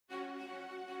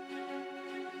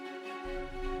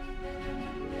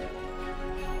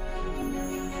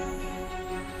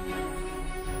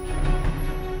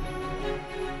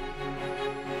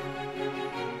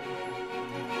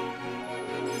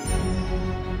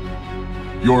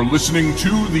You're listening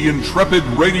to the Intrepid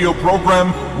radio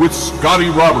program with Scotty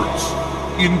Roberts.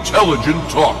 Intelligent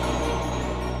talk.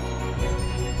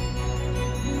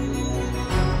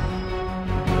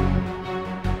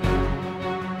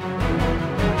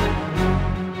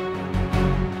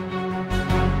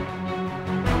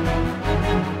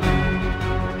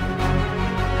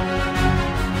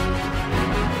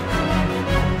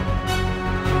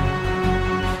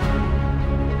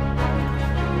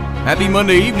 Happy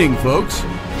Monday evening, folks.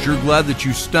 Sure glad that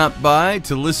you stopped by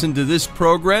to listen to this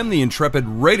program, the Intrepid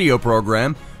radio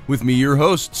program, with me, your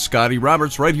host, Scotty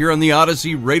Roberts, right here on the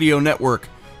Odyssey Radio Network.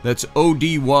 That's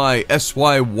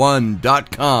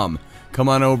ODYSY1.com. Come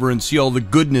on over and see all the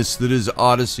goodness that is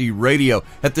Odyssey Radio.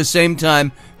 At the same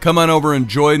time, come on over and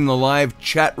join the live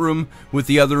chat room with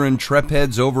the other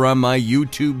Intrepids over on my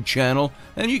YouTube channel,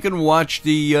 and you can watch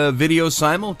the video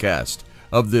simulcast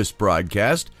of this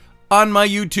broadcast on my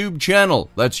YouTube channel.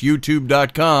 That's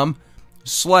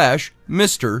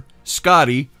youtube.com/Mr.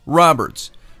 Scotty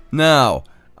Roberts. Now,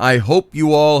 I hope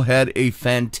you all had a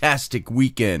fantastic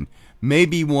weekend.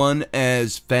 Maybe one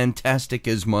as fantastic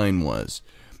as mine was.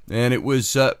 And it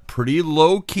was pretty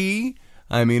low-key.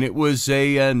 I mean, it was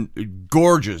a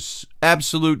gorgeous,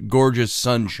 absolute gorgeous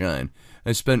sunshine.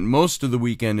 I spent most of the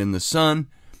weekend in the sun,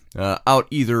 out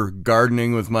either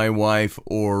gardening with my wife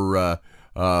or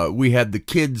we had the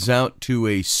kids out to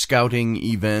a scouting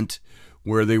event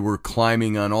where they were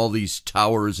climbing on all these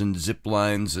towers and zip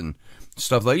lines and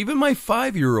stuff like that. Even my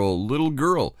 5-year-old little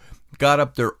girl got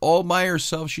up there all by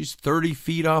herself. She's 30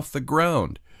 feet off the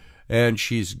ground. And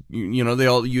she's, you know, they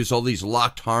all use all these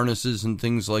locked harnesses and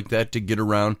things like that to get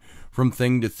around from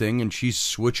thing to thing. And she's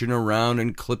switching around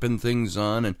and clipping things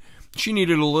on. And she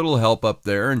needed a little help up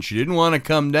there, and she didn't want to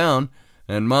come down.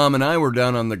 And Mom and I were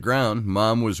down on the ground.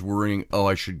 Mom was worrying,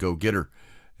 I should go get her.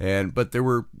 But there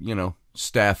were,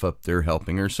 staff up there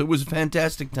helping her. So it was a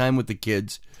fantastic time with the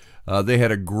kids. They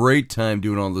had a great time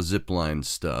doing all the zip line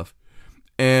stuff.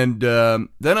 And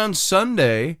then on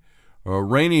Sunday,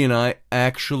 Rainey and I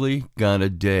actually got a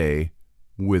day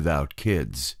without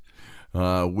kids.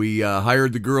 We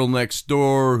hired the girl next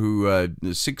door, the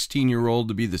 16-year-old,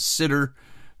 to be the sitter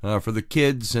for the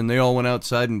kids. And they all went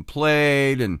outside and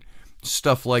played and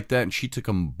stuff like that, and she took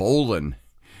them bowling,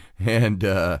 and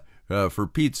for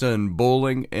pizza and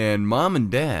bowling. And Mom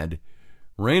and Dad,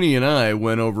 Rainey and I,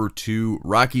 went over to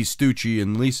Rocky Stucci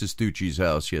and Lisa Stucci's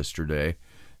house yesterday,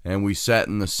 and we sat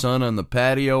in the sun on the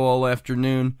patio all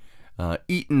afternoon,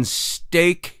 eating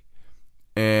steak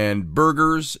and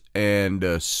burgers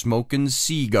and smoking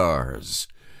cigars.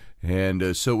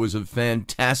 And so it was a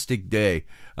fantastic day.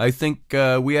 I think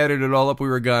we added it all up, we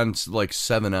were gone like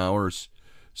 7 hours.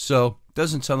 So, it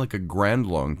doesn't sound like a grand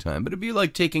long time, but it'd be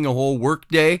like taking a whole work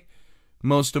day,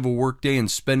 most of a work day, and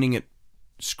spending it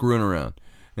screwing around.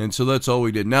 And so that's all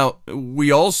we did. Now, we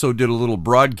also did a little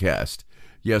broadcast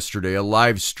yesterday, a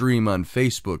live stream on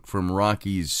Facebook from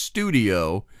Rocky's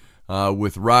studio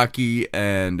with Rocky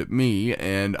and me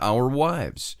and our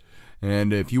wives.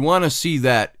 And if you want to see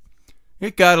that,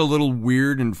 it got a little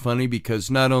weird and funny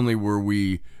because not only were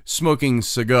we smoking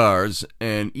cigars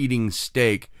and eating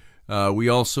steak, we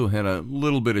also had a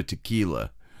little bit of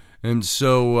tequila. And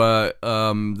so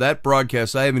that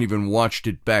broadcast, I haven't even watched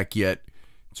it back yet.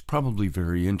 It's probably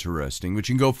very interesting. But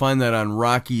you can go find that on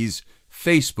Rocky's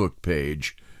Facebook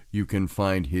page. You can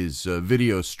find his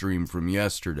video stream from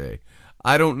yesterday.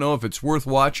 I don't know if it's worth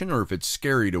watching or if it's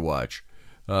scary to watch.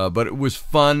 But it was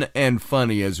fun and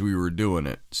funny as we were doing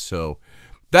it. So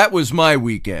that was my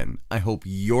weekend. I hope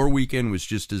your weekend was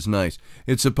just as nice.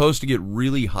 It's supposed to get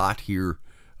really hot here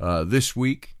this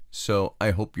week, so I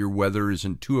hope your weather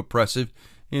isn't too oppressive.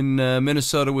 In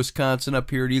Minnesota, Wisconsin, up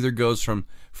here, it either goes from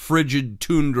frigid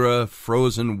tundra,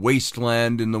 frozen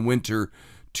wasteland in the winter,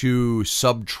 to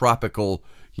subtropical,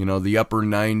 the upper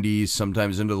 90s,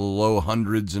 sometimes into the low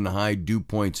hundreds and high dew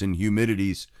points and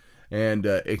humidities, and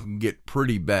it can get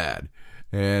pretty bad.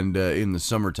 And in the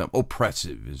summertime,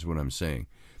 oppressive is what I'm saying.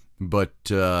 But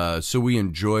so we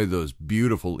enjoy those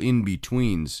beautiful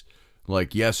in-betweens,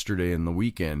 like yesterday and the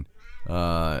weekend,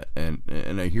 and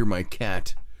I hear my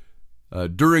cat,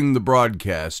 during the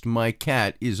broadcast, my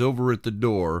cat is over at the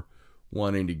door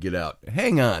wanting to get out.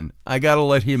 Hang on, I gotta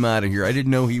let him out of here. I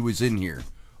didn't know he was in here.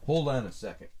 Hold on a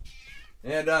second.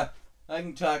 And I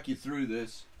can talk you through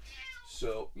this.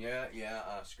 So, yeah,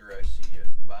 Oscar, I see you.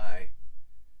 Bye.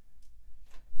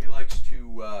 He likes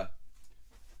to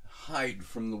hide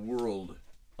from the world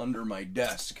under my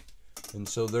desk. And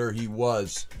so there he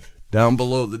was, down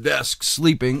below the desk,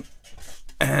 sleeping,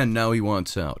 and now he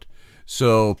wants out.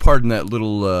 So, pardon that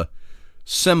little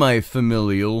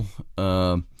semi-familial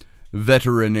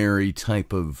veterinary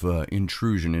type of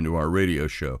intrusion into our radio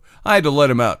show. I had to let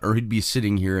him out, or he'd be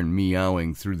sitting here and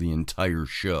meowing through the entire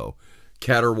show,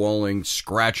 caterwauling,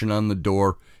 scratching on the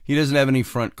door. He doesn't have any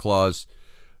front claws.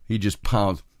 He just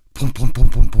pounds, pum, pum, pum,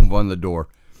 pum, pum, on the door.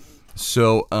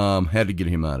 So, had to get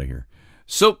him out of here.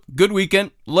 So, good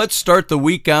weekend. Let's start the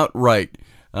week out right.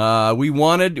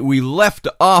 We left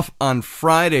off on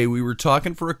Friday. We were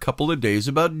talking for a couple of days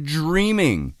about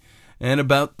dreaming and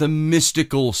about the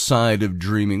mystical side of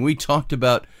dreaming. We talked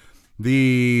about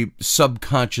the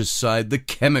subconscious side, the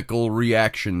chemical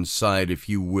reaction side, if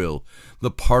you will, the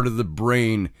part of the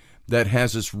brain that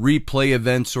has us replay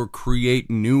events or create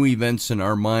new events in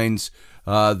our minds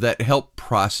that help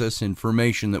process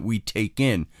information that we take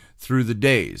in through the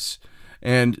days.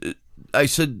 And I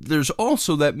said there's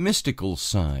also that mystical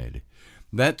side,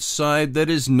 that side that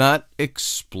is not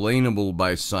explainable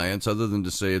by science other than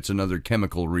to say it's another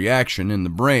chemical reaction in the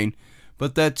brain,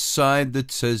 but that side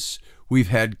that says we've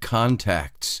had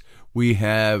contacts, we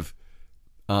have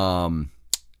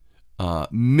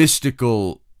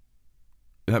mystical,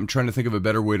 I'm trying to think of a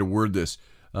better way to word this,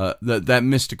 that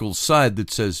mystical side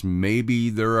that says maybe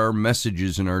there are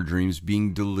messages in our dreams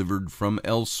being delivered from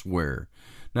elsewhere.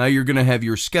 Now, you're going to have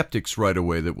your skeptics right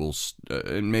away that will,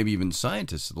 and maybe even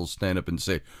scientists that will stand up and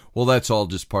say, well, that's all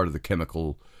just part of the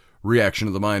chemical reaction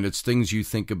of the mind. It's things you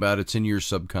think about. It's in your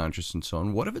subconscious and so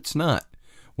on. What if it's not?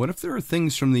 What if there are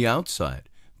things from the outside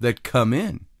that come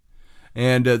in?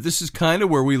 And this is kind of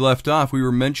where we left off. We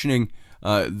were mentioning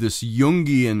this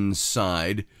Jungian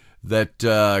side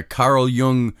that Carl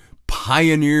Jung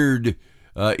pioneered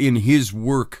in his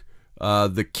work,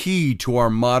 the key to our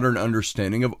modern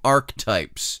understanding of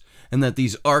archetypes, and that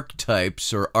these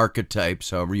archetypes, or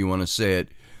archetypes, however you want to say it,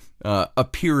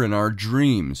 appear in our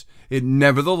dreams. It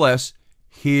nevertheless,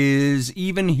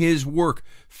 even his work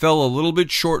fell a little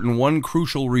bit short in one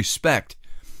crucial respect,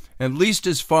 at least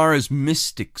as far as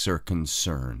mystics are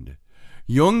concerned.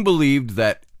 Jung believed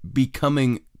that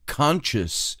becoming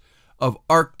conscious of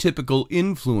archetypical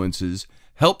influences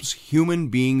helps human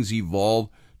beings evolve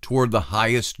toward the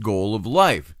highest goal of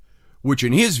life, which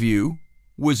in his view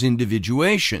was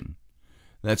individuation.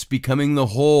 That's becoming the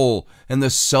whole and the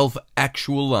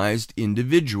self-actualized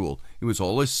individual. It was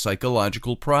all a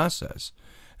psychological process.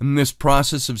 And this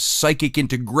process of psychic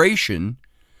integration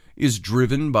is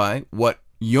driven by what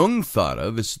Jung thought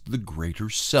of as the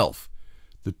greater self,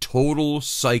 the total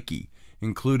psyche,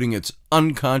 including its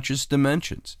unconscious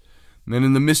dimensions. And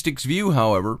in the mystic's view,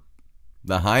 however,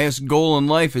 the highest goal in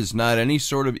life is not any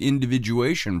sort of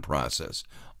individuation process.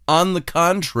 On the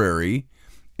contrary,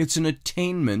 it's an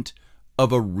attainment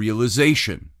of a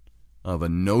realization, of a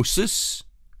gnosis,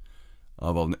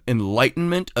 of an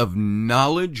enlightenment, of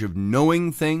knowledge, of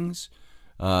knowing things,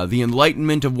 the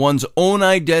enlightenment of one's own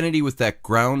identity with that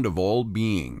ground of all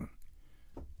being,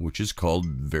 which is called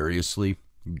variously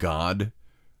God,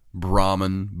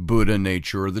 Brahman, Buddha,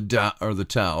 nature, or the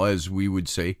Tao, as we would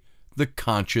say, the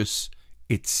consciousness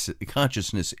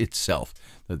itself.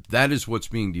 That is what's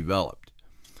being developed.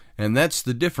 And that's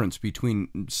the difference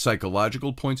between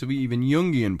psychological points of view, even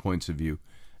Jungian points of view,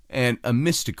 and a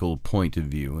mystical point of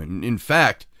view. And in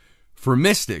fact, for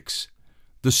mystics,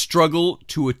 the struggle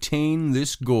to attain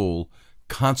this goal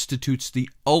constitutes the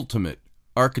ultimate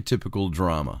archetypical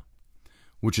drama,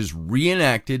 which is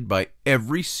reenacted by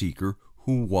every seeker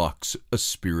who walks a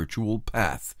spiritual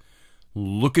path.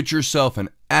 Look at yourself and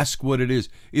ask what it is.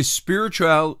 Is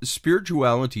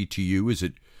spirituality to you, is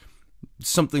it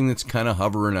something that's kind of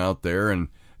hovering out there and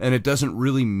it doesn't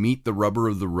really meet the rubber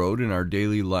of the road in our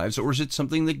daily lives? Or is it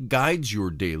something that guides your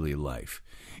daily life?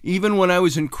 Even when I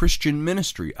was in Christian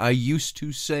ministry, I used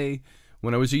to say,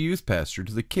 when I was a youth pastor,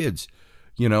 to the kids,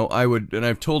 I would, and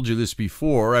I've told you this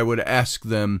before, I would ask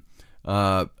them,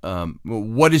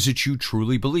 what is it you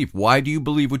truly believe? Why do you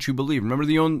believe what you believe?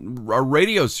 Remember our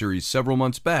radio series several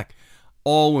months back,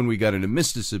 all when we got into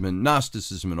mysticism and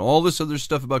Gnosticism and all this other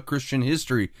stuff about Christian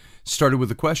history started with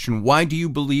the question, why do you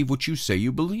believe what you say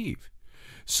you believe?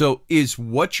 So is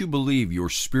what you believe your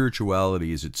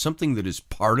spirituality? Is it something that is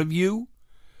part of you?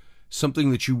 Something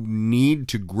that you need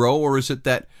to grow? Or is it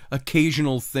that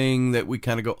occasional thing that we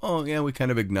kind of go, oh yeah, we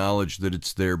kind of acknowledge that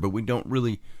it's there, but we don't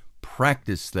really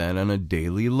practice that on a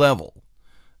daily level?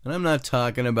 And I'm not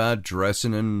talking about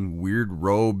dressing in weird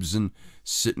robes and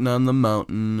sitting on the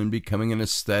mountain and becoming an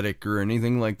ascetic or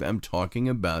anything like that. I'm talking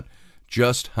about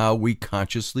just how we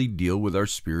consciously deal with our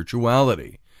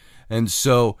spirituality. And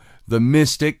so the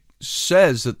mystic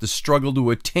says that the struggle to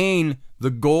attain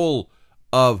the goal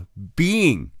of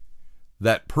being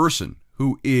that person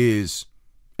who is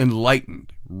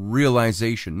enlightened,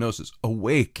 realization, gnosis,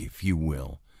 awake, if you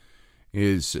will,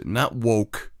 is not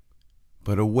woke,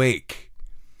 but awake.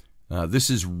 This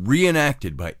is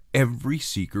reenacted by every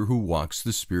seeker who walks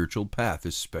the spiritual path,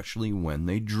 especially when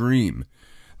they dream.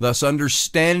 Thus,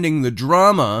 understanding the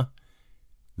drama,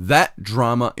 that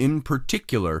drama in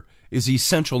particular, is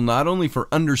essential not only for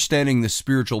understanding the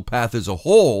spiritual path as a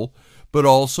whole, but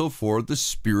also for the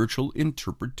spiritual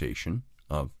interpretation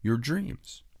of your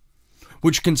dreams,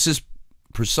 which consists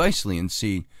precisely in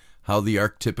seeing how the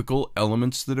archetypical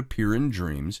elements that appear in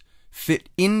dreams fit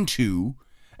into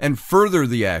and further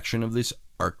the action of this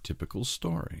archetypical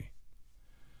story.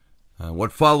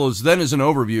 What follows then is an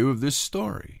overview of this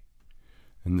story,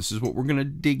 and this is what we're going to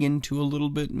dig into a little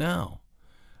bit now.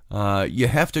 You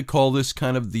have to call this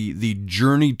kind of the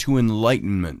journey to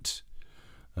enlightenment.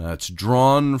 It's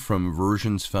drawn from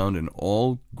versions found in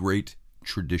all great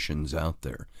traditions out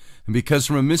there. And because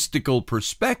from a mystical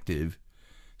perspective,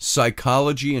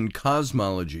 psychology and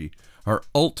cosmology are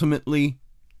ultimately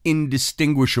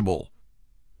indistinguishable.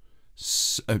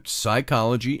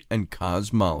 Psychology and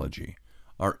cosmology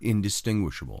are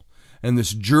indistinguishable. And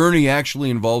this journey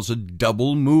actually involves a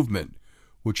double movement,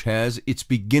 which has its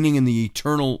beginning in the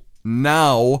eternal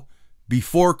now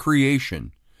before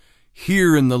creation,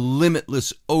 here in the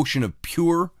limitless ocean of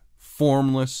pure,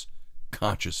 formless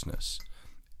consciousness.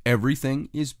 Everything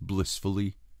is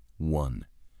blissfully one.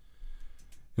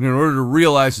 And in order to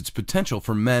realize its potential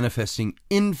for manifesting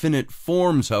infinite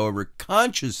forms, however,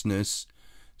 consciousness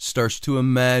starts to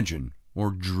imagine or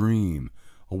dream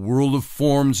a world of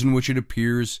forms in which it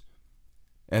appears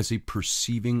as a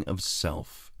perceiving of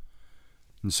self.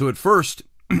 And so at first,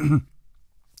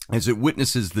 as it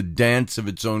witnesses the dance of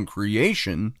its own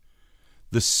creation,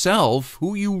 the self,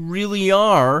 who you really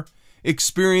are,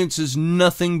 experiences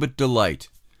nothing but delight.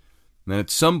 And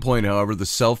at some point, however, the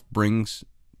self begins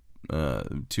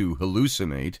to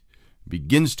hallucinate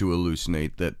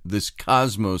that this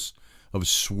cosmos of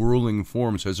swirling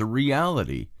forms has a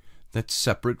reality that's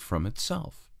separate from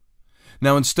itself.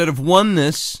 Now, instead of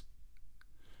oneness,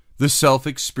 the self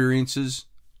experiences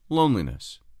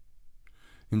loneliness.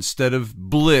 Instead of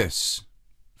bliss,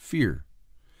 fear.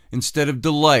 Instead of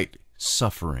delight,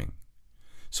 suffering.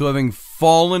 So having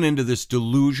fallen into this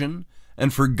delusion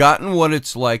and forgotten what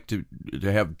it's like to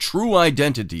have true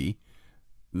identity,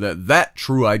 that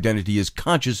true identity is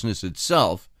consciousness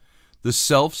itself, the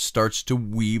self starts to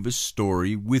weave a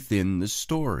story within the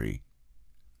story.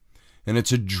 And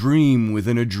it's a dream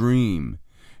within a dream,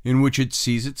 in which it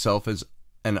sees itself as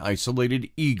an isolated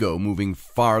ego moving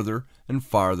farther and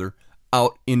farther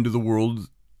out into the world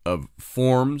of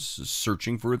forms,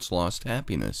 searching for its lost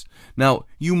happiness. Now,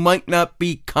 you might not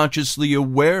be consciously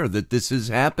aware that this is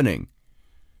happening,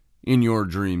 in your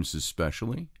dreams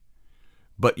especially,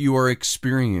 but you are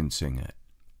experiencing it.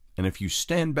 And if you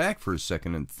stand back for a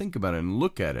second and think about it and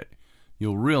look at it,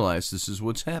 you'll realize this is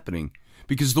what's happening.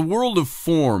 Because the world of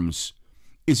forms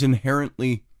is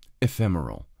inherently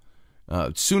ephemeral.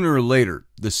 Sooner or later,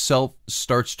 the self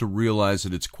starts to realize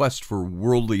that its quest for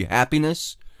worldly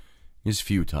happiness is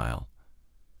futile,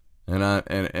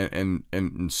 and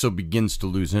so begins to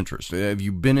lose interest. Have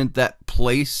you been at that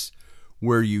place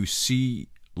where you see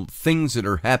things that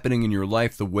are happening in your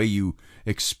life, the way you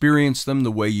experience them,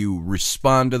 the way you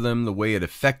respond to them, the way it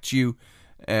affects you?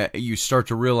 You start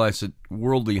to realize that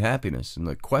worldly happiness and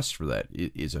the quest for that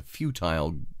is a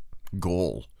futile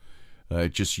goal.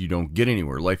 You don't get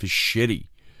anywhere. Life is shitty.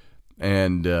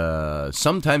 And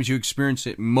sometimes you experience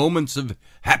moments of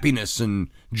happiness and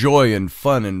joy and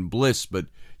fun and bliss, but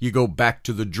you go back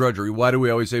to the drudgery. Why do we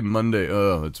always say Monday?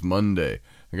 Oh, it's Monday.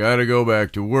 I got to go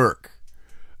back to work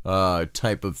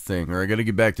type of thing. Or I got to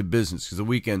get back to business because the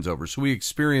weekend's over. So we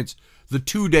experience the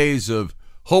 2 days of,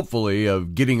 hopefully,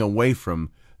 of getting away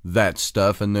from that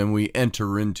stuff, and then we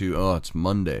enter into, oh, it's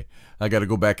Monday. I got to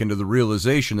go back into the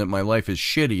realization that my life is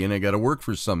shitty and I got to work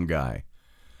for some guy.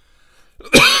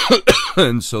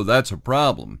 And so that's a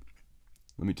problem.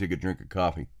 Let me take a drink of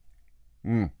coffee.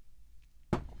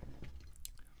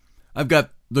 I've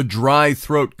got the dry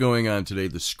throat going on today,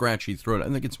 the scratchy throat. I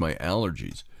think it's my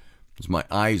allergies, because my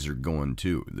eyes are going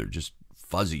too. They're just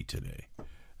fuzzy today.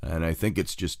 And I think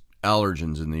it's just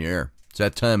allergens in the air. It's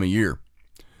that time of year.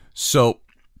 So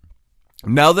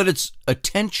now that its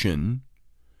attention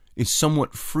is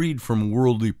somewhat freed from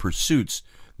worldly pursuits,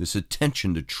 this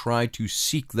attention to try to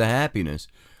seek the happiness,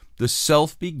 the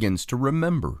self begins to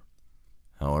remember,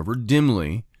 however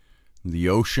dimly, the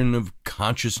ocean of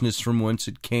consciousness from whence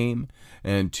it came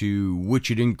and to which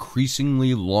it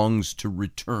increasingly longs to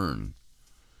return.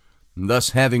 And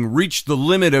thus, having reached the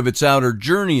limit of its outer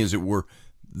journey, as it were,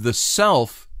 the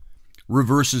self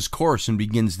reverses course and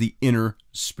begins the inner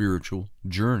spiritual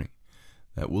journey.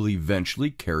 that will eventually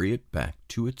carry it back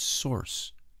to its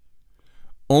source.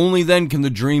 Only then can the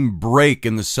dream break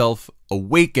and the self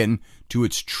awaken to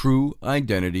its true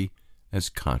identity as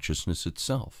consciousness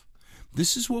itself.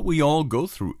 This is what we all go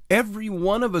through. Every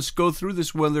one of us go through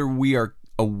this, whether we are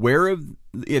aware of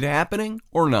it happening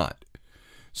or not.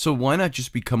 So why not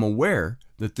just become aware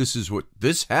that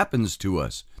this happens to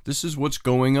us? This is what's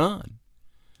going on.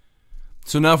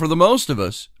 So now for the most of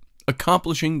us,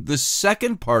 accomplishing the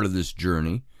second part of this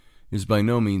journey is by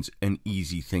no means an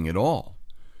easy thing at all.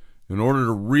 In order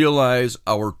to realize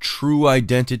our true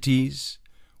identities,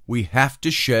 we have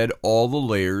to shed all the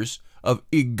layers of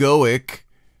egoic,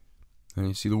 and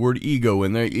you see the word ego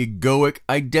in there, egoic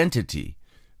identity,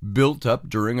 built up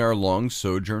during our long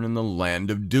sojourn in the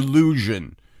land of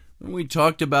delusion. And we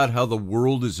talked about how the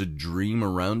world is a dream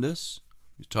around us.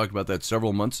 We talked about that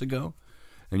several months ago.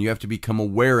 And you have to become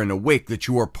aware and awake that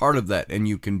you are part of that and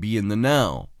you can be in the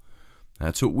now.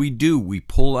 That's what we do. We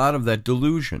pull out of that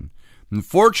delusion.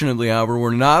 Unfortunately, however,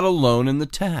 we're not alone in the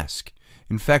task.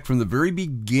 In fact, from the very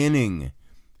beginning,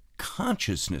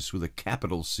 consciousness with a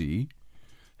capital C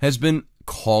has been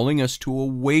calling us to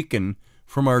awaken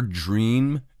from our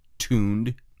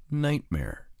dream-tuned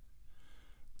nightmare.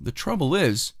 The trouble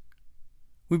is,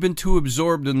 we've been too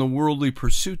absorbed in the worldly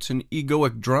pursuits and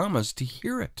egoic dramas to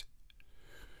hear it.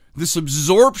 This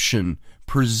absorption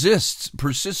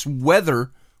persists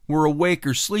whether we're awake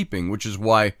or sleeping, which is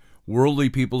why worldly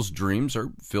people's dreams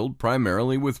are filled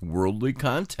primarily with worldly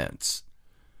contents.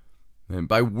 And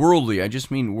by worldly, I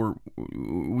just mean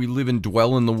we live and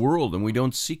dwell in the world and we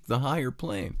don't seek the higher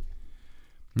plane.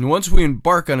 And once we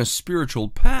embark on a spiritual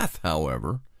path,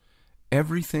 however,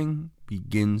 everything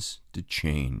begins to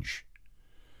change.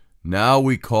 Now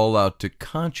we call out to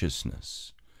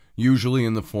consciousness, usually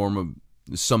in the form of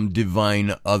some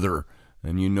divine other,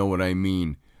 and you know what I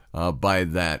mean by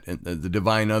that. The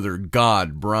divine other,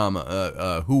 God,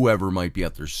 Brahma, whoever might be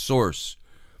at their source.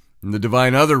 And the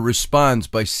divine other responds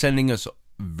by sending us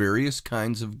various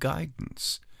kinds of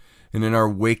guidance. And in our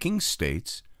waking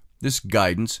states, this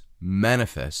guidance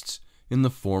manifests in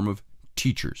the form of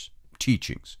teachers,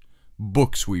 teachings,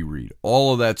 books we read,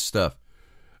 all of that stuff.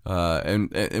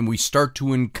 And we start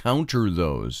to encounter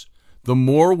those. The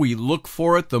more we look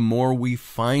for it, the more we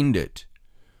find it.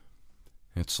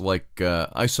 It's like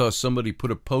I saw somebody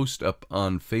put a post up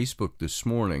on Facebook this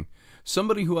morning.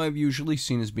 Somebody who I've usually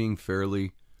seen as being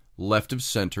fairly left of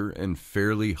center and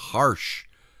fairly harsh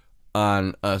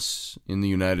on us in the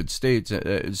United States,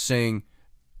 saying,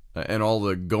 and all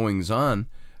the goings on,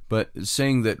 but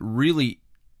saying that really,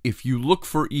 if you look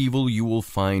for evil, you will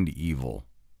find evil.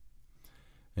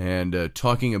 And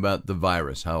talking about the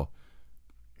virus, how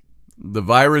the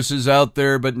virus is out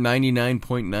there, but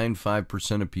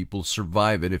 99.95% of people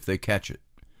survive it if they catch it.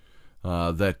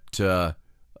 That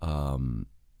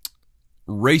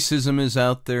racism is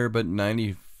out there, but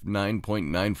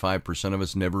 99.95% of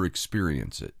us never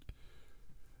experience it.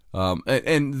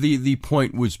 And the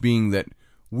point was being that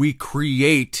we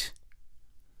create.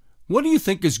 What do you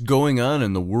think is going on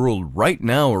in the world right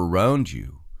now around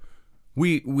you?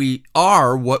 We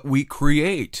are what we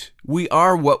create. We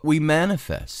are what we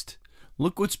manifest.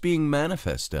 Look what's being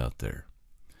manifest out there.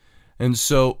 And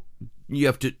so you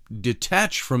have to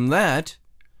detach from that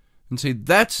and say,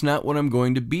 that's not what I'm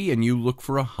going to be, and you look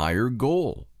for a higher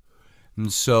goal.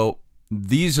 And so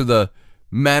these are the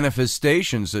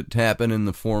manifestations that happen in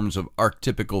the forms of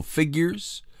archetypical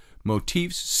figures,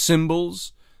 motifs,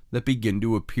 symbols that begin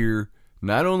to appear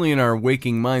not only in our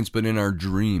waking minds, but in our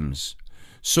dreams.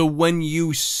 So when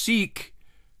you seek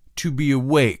to be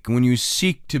awake, when you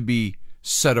seek to be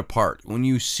set apart, when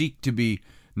you seek to be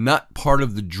not part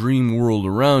of the dream world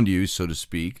around you, so to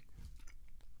speak,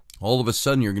 all of a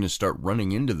sudden you're going to start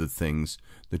running into the things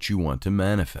that you want to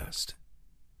manifest.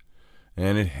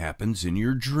 And it happens in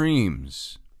your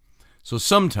dreams. So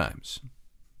sometimes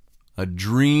a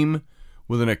dream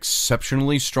with an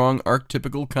exceptionally strong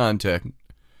archetypical content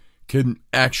can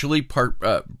actually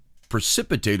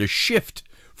precipitate a shift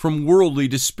from worldly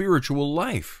to spiritual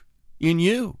life in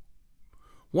you.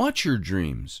 Watch your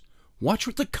dreams. Watch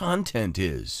what the content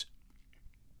is.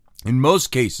 In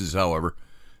most cases, however,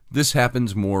 this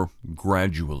happens more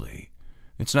gradually.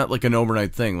 It's not like an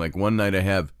overnight thing. Like one night I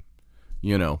have,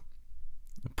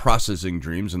 processing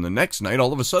dreams, and the next night,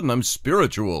 all of a sudden, I'm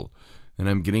spiritual, and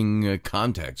I'm getting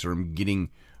contacts, or I'm getting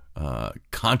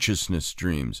consciousness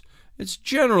dreams. It's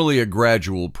generally a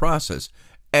gradual process.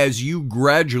 As you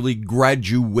gradually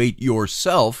graduate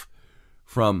yourself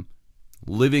from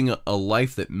living a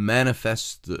life that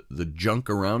manifests the junk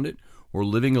around it, or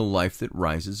living a life that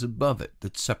rises above it,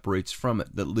 that separates from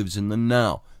it, that lives in the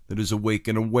now, that is awake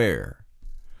and aware.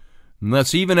 And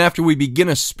thus, even after we begin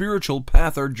a spiritual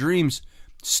path, our dreams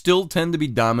still tend to be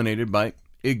dominated by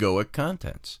egoic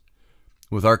contents,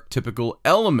 with archetypical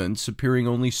elements appearing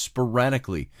only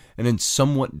sporadically and in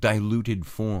somewhat diluted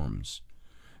forms.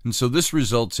 And so this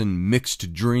results in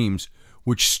mixed dreams,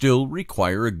 which still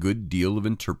require a good deal of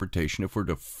interpretation if we're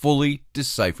to fully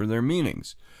decipher their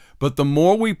meanings. But the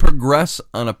more we progress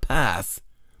on a path,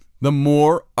 the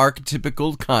more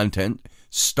archetypical content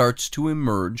starts to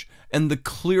emerge and the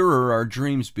clearer our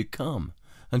dreams become,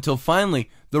 until finally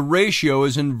the ratio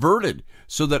is inverted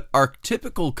so that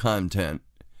archetypical content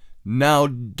now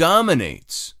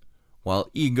dominates, while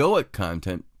egoic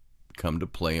content come to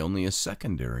play only a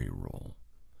secondary role.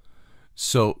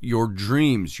 So your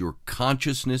dreams, your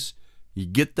consciousness, you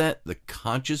get that? The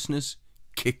consciousness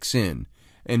kicks in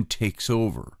and takes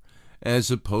over, as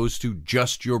opposed to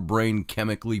just your brain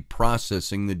chemically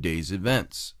processing the day's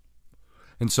events.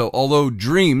 And so although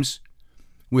dreams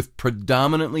with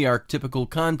predominantly archetypical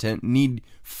content need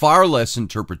far less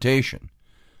interpretation,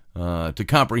 to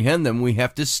comprehend them, we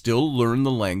have to still learn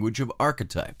the language of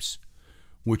archetypes,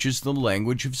 which is the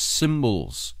language of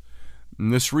symbols.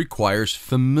 And this requires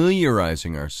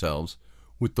familiarizing ourselves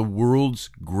with the world's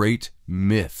great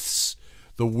myths,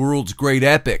 the world's great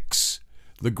epics,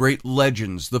 the great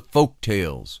legends, the folk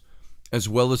tales, as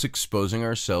well as exposing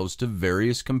ourselves to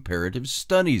various comparative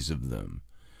studies of them.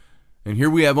 And here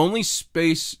we have only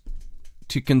space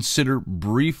to consider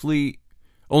briefly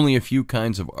only a few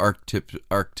kinds of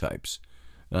archetypes.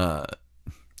 I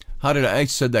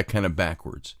said that kind of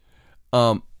backwards.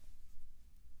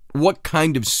 What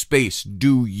kind of space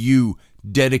do you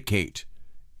dedicate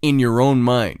in your own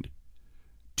mind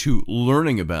to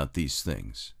learning about these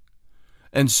things?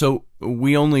 And so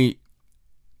we only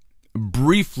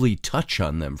briefly touch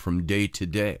on them from day to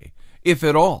day, if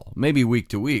at all, maybe week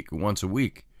to week, once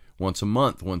a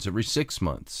month, once every 6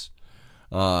 months.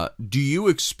 Do you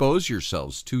expose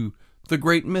yourselves to the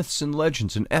great myths and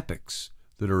legends and epics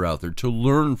that are out there to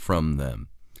learn from them?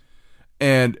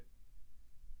 And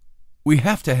we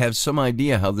have to have some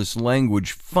idea how this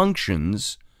language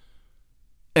functions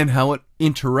and how it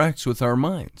interacts with our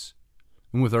minds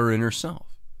and with our inner self.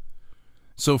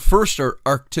 So first are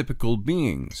archetypical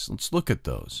beings. Let's look at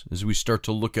those as we start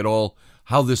to look at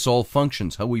how this all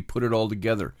functions, how we put it all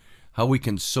together, how we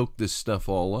can soak this stuff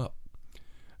all up.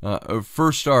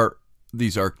 First are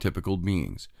these archetypical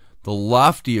beings. The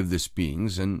lofty of these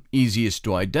beings and easiest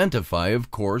to identify,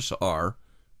 of course, are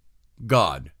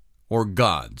God or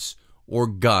gods or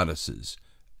goddesses,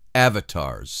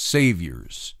 avatars,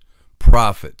 saviors,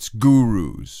 prophets,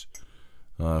 gurus,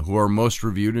 who are most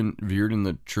revered in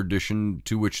the tradition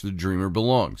to which the dreamer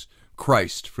belongs.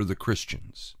 Christ for the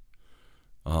Christians,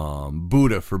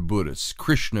 Buddha for Buddhists,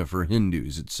 Krishna for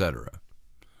Hindus, etc.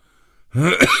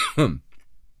 And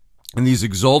these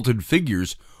exalted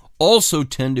figures also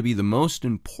tend to be the most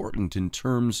important in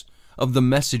terms of the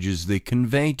messages they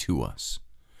convey to us.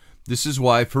 This is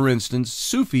why, for instance,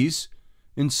 Sufis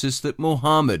insist that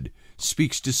Muhammad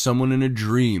speaks to someone in a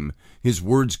dream. His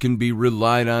words can be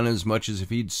relied on as much as if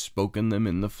he'd spoken them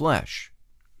in the flesh.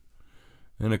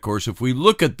 And of course, if we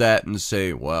look at that and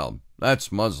say, well,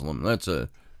 that's Muslim, that's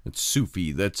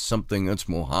Sufi, that's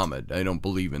Muhammad, I don't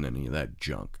believe in any of that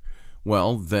junk.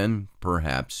 Well, then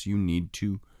perhaps you need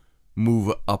to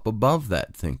move up above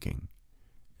that thinking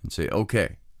and say,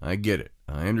 okay, I get it,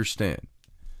 I understand.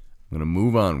 I'm going to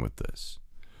move on with this.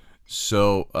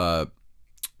 So,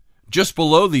 just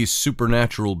below these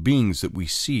supernatural beings that we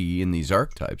see in these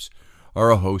archetypes are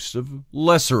a host of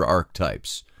lesser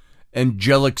archetypes,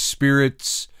 angelic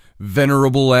spirits,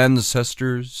 venerable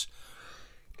ancestors,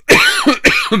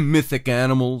 mythic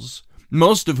animals,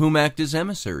 most of whom act as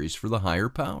emissaries for the higher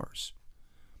powers.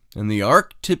 And the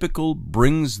archetypical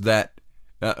brings that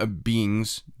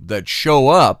beings that show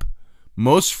up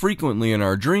most frequently in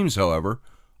our dreams, however,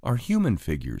 are human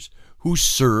figures who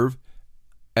serve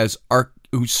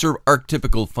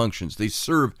archetypical functions. They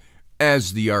serve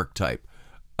as the archetype,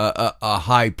 a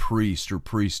high priest or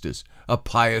priestess, a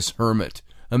pious hermit,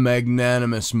 a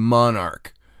magnanimous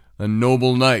monarch, a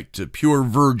noble knight, a pure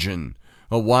virgin,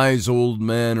 a wise old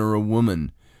man or a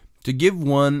woman. To give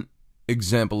one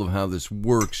example of how this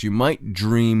works, you might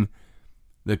dream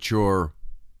that you're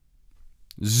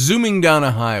zooming down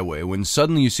a highway when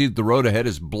suddenly you see that the road ahead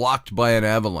is blocked by an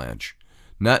avalanche.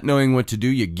 Not knowing what to do,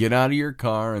 you get out of your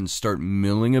car and start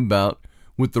milling about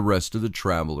with the rest of the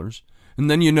travelers,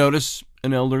 and then you notice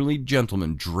an elderly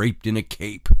gentleman draped in a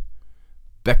cape,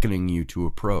 beckoning you to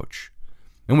approach.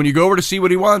 And when you go over to see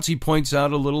what he wants, he points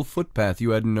out a little footpath you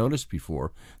hadn't noticed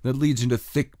before that leads into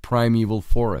thick primeval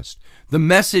forest. The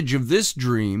message of this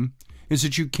dream is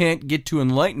that you can't get to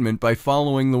enlightenment by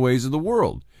following the ways of the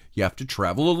world. You have to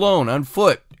travel alone, on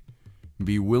foot, and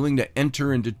be willing to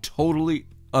enter into totally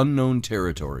unknown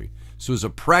territory. So as a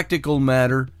practical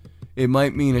matter, it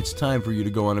might mean it's time for you to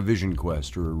go on a vision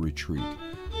quest or a retreat.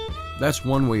 That's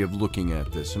one way of looking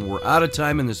at this. And we're out of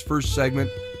time in this first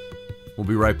segment. We'll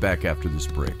be right back after this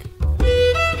break.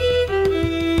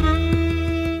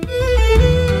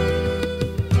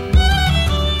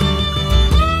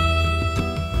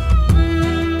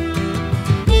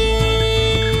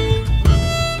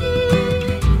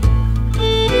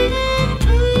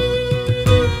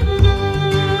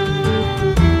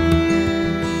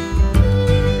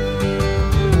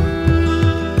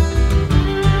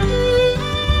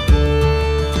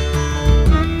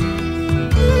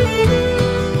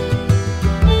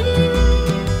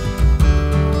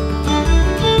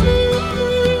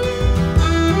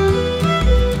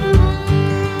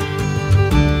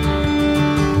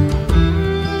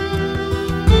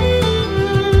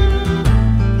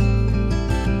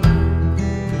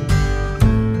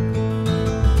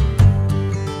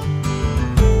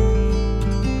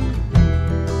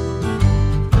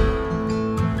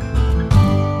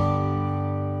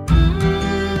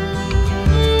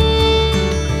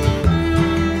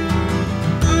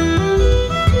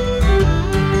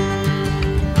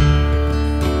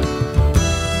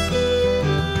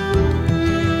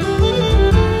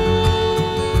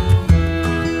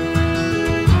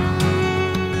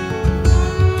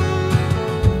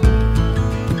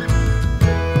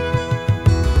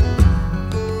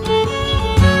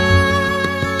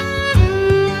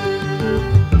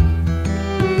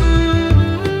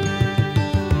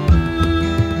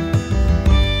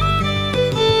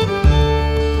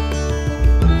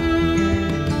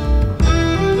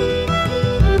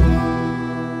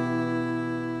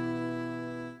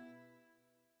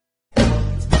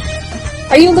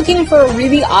 Are you looking for a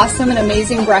really awesome and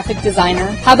amazing graphic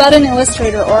designer? How about an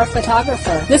illustrator or a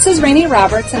photographer? This is Rainey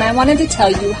Roberts, and I wanted to tell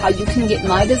you how you can get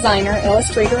my designer,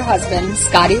 illustrator husband,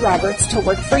 Scotty Roberts, to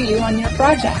work for you on your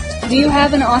project. Do you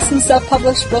have an awesome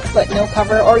self-published book but no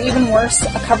cover, or even worse,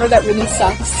 a cover that really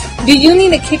sucks? Do you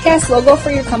need a kick-ass logo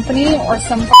for your company or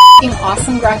some f***ing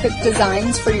awesome graphic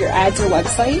designs for your ads or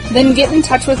website? Then get in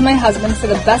touch with my husband for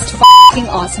the best f***ing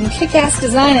awesome kick-ass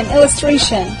design and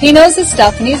illustration. He knows his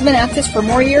stuff, and he's been at this for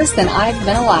more years than I've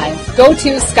been alive. Go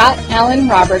to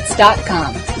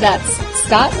ScottAllenRoberts.com. That's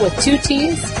Scott with 2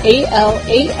 T's,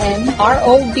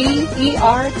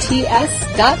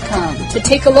 ALANROBERTS.com to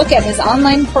take a look at his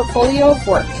online portfolio of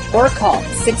work, or call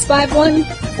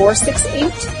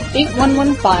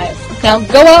 651-468-8115. Now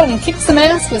go out and kick some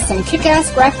ass with some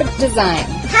kick-ass graphic design.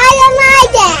 Hire my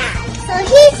dad so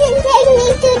he can take me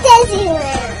to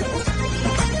Disneyland.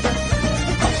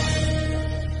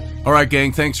 All right,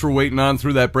 gang, thanks for waiting on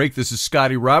through that break. This is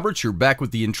Scotty Roberts. You're back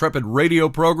with the Intrepid radio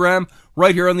program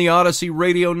right here on the Odyssey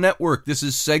Radio Network. This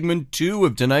is segment 2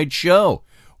 of tonight's show.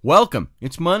 Welcome.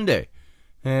 It's Monday,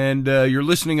 and you're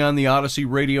listening on the Odyssey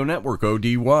Radio Network,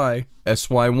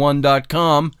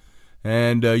 ODYSY1.com,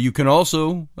 and you can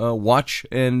also watch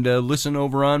and listen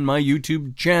over on my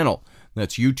YouTube channel.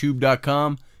 That's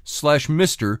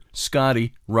youtube.com/Mr.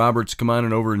 Scotty Roberts. Come on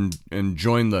and over and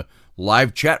join the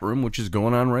live chat room, which is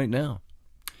going on right now.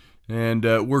 And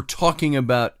we're talking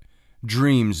about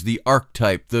dreams, the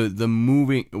archetype, the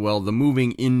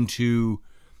moving into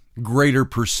greater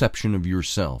perception of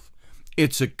yourself.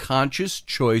 It's a conscious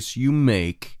choice you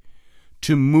make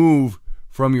to move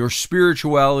from your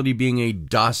spirituality being a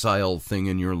docile thing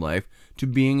in your life to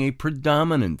being a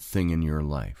predominant thing in your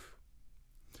life.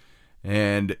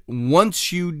 And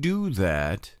once you do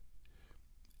that,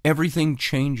 everything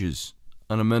changes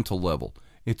on a mental level.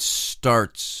 It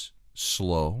starts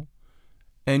slow,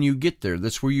 and you get there.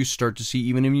 That's where you start to see,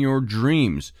 even in your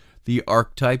dreams, the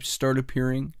archetypes start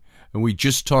appearing. And we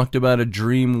just talked about a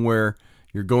dream where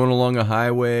you're going along a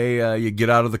highway, you get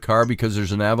out of the car because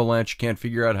there's an avalanche, you can't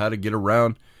figure out how to get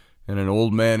around, and an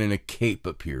old man in a cape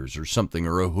appears or something,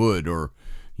 or a hood, or,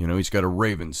 he's got a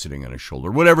raven sitting on his shoulder,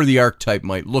 whatever the archetype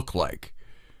might look like.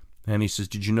 And he says,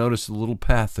 "Did you notice the little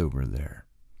path over there?"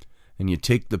 And you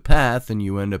take the path and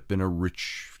you end up in a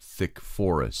rich, thick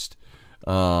forest,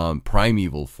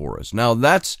 primeval forest. Now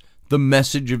that's the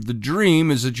message of the dream,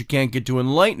 is that you can't get to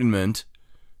enlightenment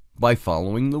by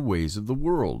following the ways of the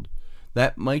world.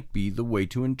 That might be the way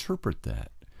to interpret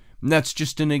that. And that's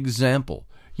just an example.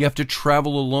 You have to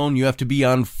travel alone. You have to be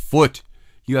on foot.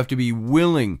 You have to be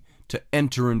willing to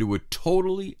enter into a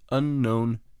totally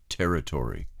unknown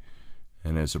territory.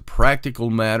 And as a practical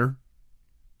matter,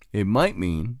 it might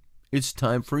mean it's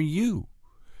time for you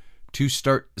to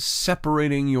start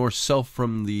separating yourself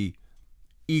from the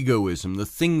egoism, the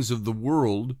things of the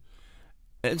world.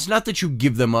 It's not that you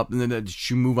give them up and then that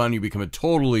you move on, you become a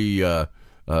totally a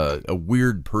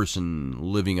weird person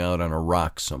living out on a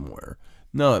rock somewhere.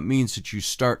 No, it means that you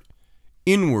start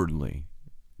inwardly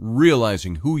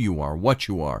realizing who you are, what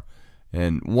you are,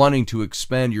 and wanting to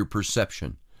expand your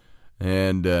perception.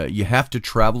 And you have to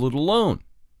travel it alone.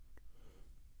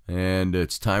 And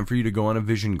it's time for you to go on a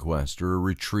vision quest or a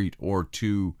retreat, or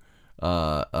to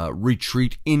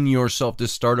retreat in yourself, to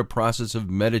start a process of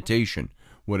meditation,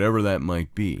 whatever that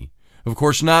might be. Of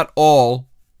course, not all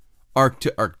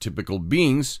archetypical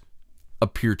beings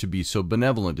appear to be so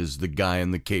benevolent as the guy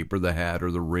in the cape or the hat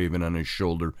or the raven on his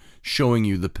shoulder showing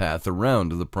you the path around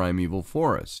to the primeval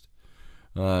forest.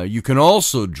 You can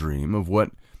also dream of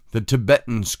what the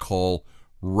Tibetans call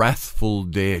wrathful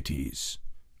deities.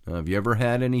 Now, have you ever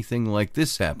had anything like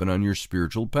this happen on your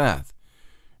spiritual path?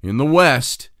 In the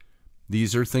West,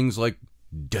 these are things like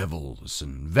devils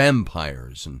and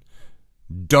vampires and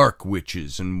dark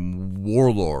witches and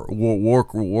warlocks.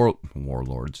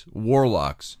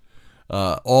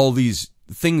 All these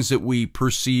things that we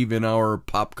perceive in our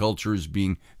pop culture as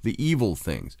being the evil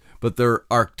things, but they're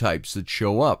archetypes that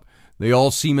show up. They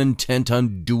all seem intent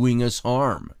on doing us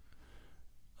harm.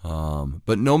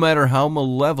 But no matter how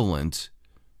malevolent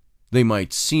they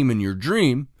might seem in your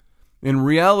dream, in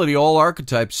reality, all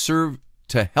archetypes serve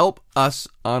to help us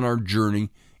on our journey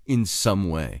in some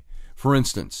way. For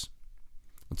instance,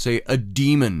 let's say a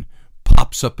demon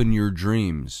pops up in your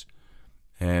dreams,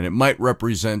 and it might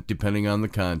represent, depending on the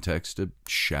context, a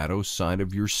shadow side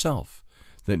of yourself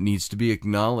that needs to be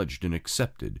acknowledged and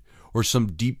accepted, or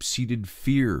some deep-seated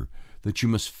fear that you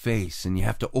must face, and you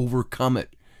have to overcome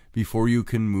it before you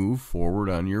can move forward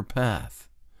on your path.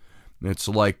 It's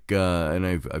like, and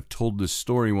I've told this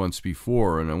story once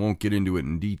before, and I won't get into it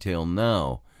in detail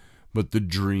now, but the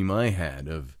dream I had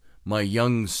of my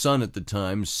young son at the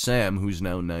time, Sam, who's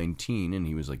now 19, and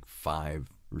he was like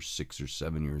 5 or 6 or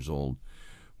 7 years old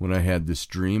when I had this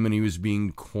dream, and he was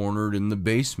being cornered in the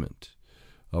basement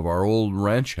of our old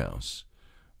ranch house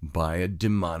by a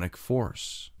demonic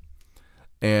force.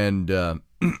 And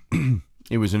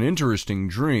it was an interesting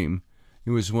dream.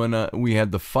 It was when we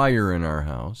had the fire in our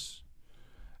house,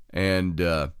 and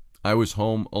I was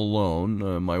home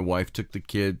alone. My wife took the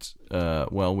kids.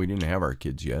 Well, we didn't have our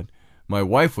kids yet. My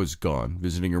wife was gone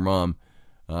visiting her mom,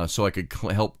 so I could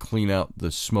help clean out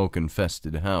the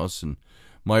smoke-infested house. And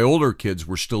my older kids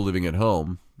were still living at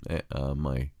home,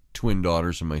 my twin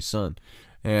daughters and my son,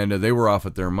 and they were off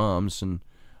at their mom's. And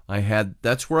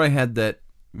that's where I had that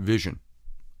vision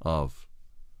of.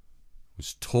 I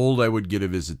was told I would get a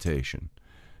visitation.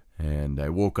 And I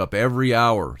woke up every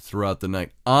hour throughout the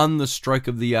night. On the strike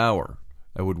of the hour,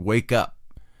 I would wake up.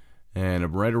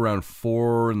 And right around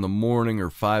 4 in the morning or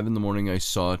 5 in the morning, I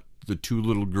saw the 2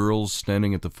 little girls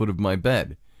standing at the foot of my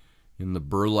bed in the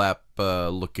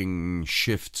burlap-looking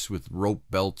shifts with rope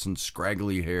belts and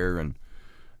scraggly hair, and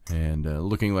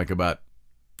looking like about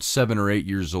 7 or 8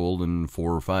 years old and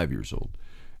 4 or 5 years old.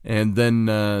 And then,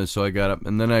 so I got up,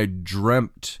 and then I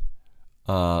dreamt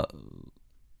of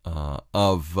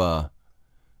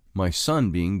my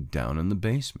son being down in the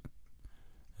basement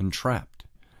and trapped,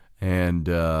 and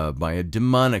by a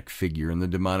demonic figure, and the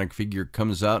demonic figure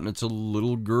comes out, and it's a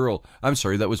little girl. I'm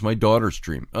sorry, that was my daughter's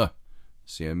dream.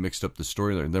 See, I mixed up the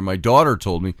story there. Then my daughter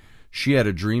told me she had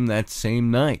a dream that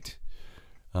same night.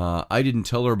 I didn't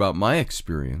tell her about my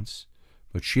experience,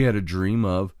 but she had a dream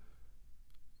of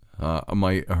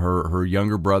her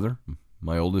younger brother.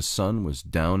 My oldest son was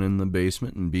down in the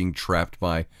basement and being trapped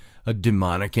by a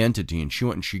demonic entity, and she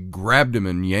went and she grabbed him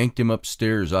and yanked him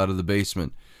upstairs out of the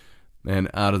basement.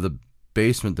 And out of the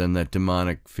basement, then, that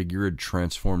demonic figure had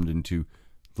transformed into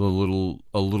a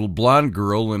little blonde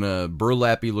girl in a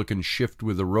burlappy-looking shift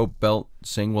with a rope belt,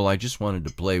 saying, "Well, I just wanted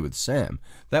to play with Sam."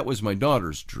 That was my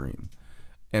daughter's dream,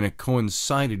 and it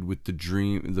coincided with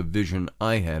the vision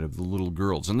I had of the little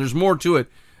girls. And there's more to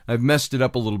it. I've messed it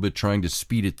up a little bit trying to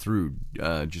speed it through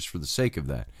just for the sake of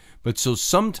that. But so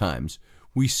sometimes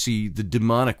we see the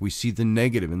demonic, we see the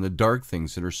negative and the dark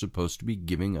things that are supposed to be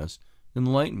giving us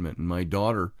enlightenment. And my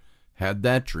daughter had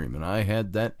that dream, and I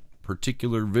had that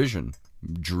particular vision.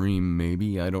 Dream,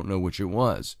 maybe. I don't know which it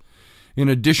was. In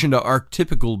addition to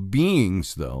archetypical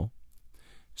beings, though,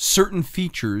 certain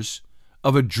features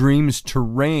of a dream's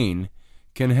terrain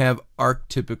can have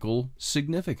archetypical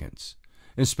significance,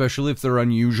 especially if they're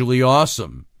unusually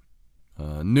awesome,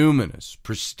 numinous,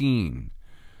 pristine.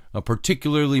 A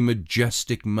particularly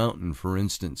majestic mountain, for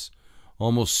instance,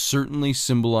 almost certainly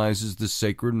symbolizes the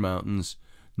sacred mountains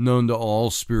known to all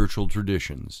spiritual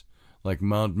traditions, like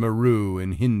Mount Meru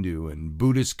in Hindu and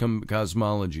Buddhist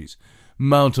cosmologies.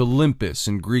 Mount Olympus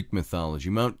in Greek mythology,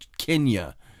 Mount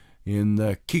Kenya in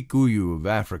the Kikuyu of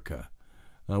Africa.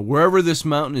 Wherever this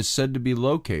mountain is said to be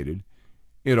located,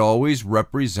 it always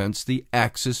represents the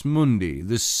axis mundi,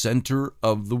 the center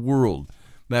of the world,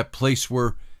 that place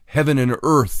where heaven and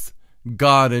earth,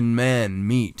 God and man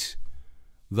meet.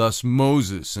 Thus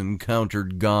Moses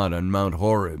encountered God on Mount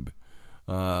Horeb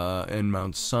and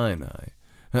Mount Sinai.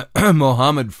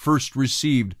 Muhammad first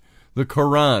received the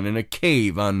Quran in a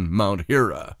cave on Mount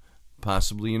Hira,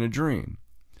 possibly in a dream.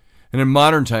 And in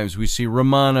modern times we see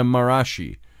Ramana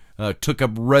Maharishi took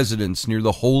up residence near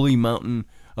the holy mountain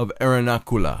of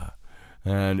Aranakula.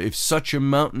 And if such a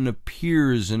mountain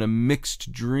appears in a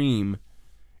mixed dream,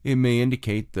 it may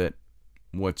indicate that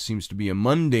what seems to be a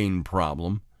mundane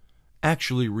problem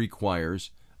actually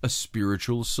requires a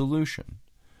spiritual solution.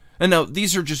 And now,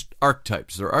 these are just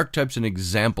archetypes. They're archetypes and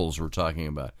examples we're talking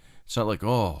about. It's not like,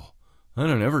 oh, I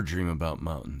don't ever dream about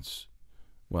mountains.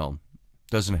 Well,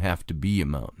 it doesn't have to be a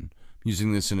mountain. I'm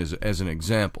using this as an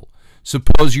example.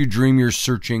 Suppose you dream you're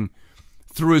searching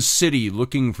through a city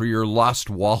looking for your lost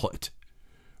wallet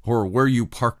or where you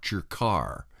parked your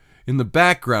car. In the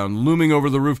background, looming over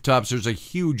the rooftops, there's a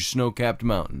huge snow-capped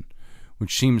mountain,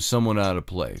 which seems somewhat out of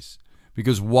place,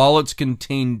 because wallets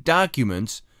contain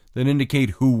documents that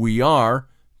indicate who we are,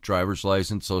 driver's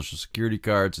license, social security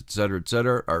cards,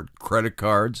 etc., our credit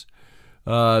cards.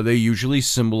 They usually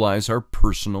symbolize our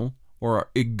personal or our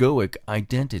egoic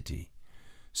identity.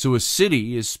 So a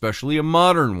city, especially a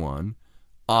modern one,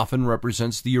 often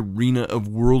represents the arena of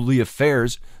worldly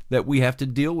affairs that we have to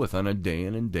deal with on a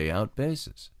day-in and day-out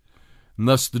basis. And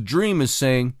thus the dream is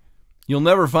saying, you'll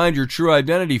never find your true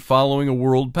identity following a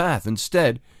world path.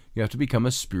 Instead, you have to become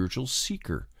a spiritual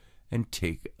seeker and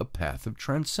take a path of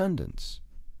transcendence.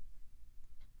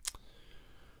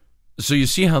 So you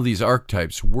see how these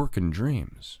archetypes work in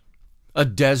dreams. A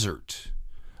desert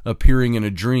appearing in a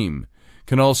dream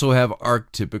can also have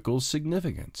archetypical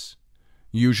significance,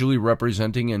 usually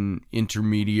representing an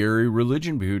intermediary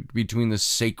religion between the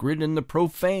sacred and the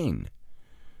profane.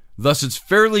 Thus, it's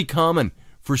fairly common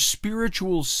for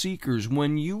spiritual seekers,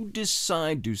 when you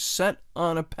decide to set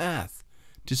on a path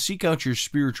to seek out your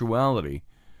spirituality,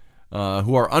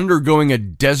 who are undergoing a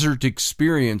desert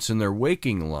experience in their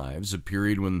waking lives, a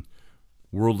period when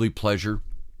worldly pleasure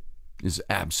is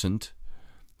absent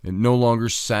and no longer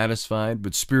satisfied,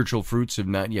 but spiritual fruits have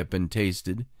not yet been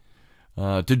tasted,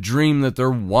 to dream that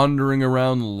they're wandering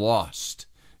around lost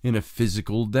in a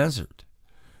physical desert.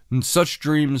 And such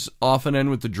dreams often end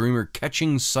with the dreamer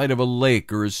catching sight of a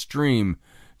lake or a stream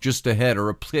just ahead, or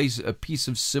a piece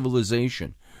of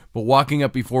civilization, but walking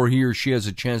up before he or she has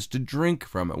a chance to drink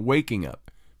from it, waking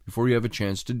up before you have a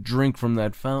chance to drink from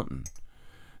that fountain.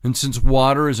 And since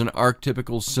water is an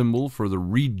archetypical symbol for the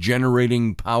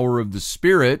regenerating power of the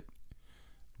spirit,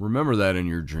 remember that in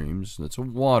your dreams. That's what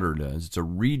water does. It's a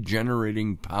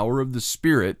regenerating power of the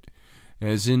spirit,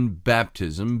 as in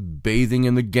baptism, bathing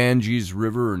in the Ganges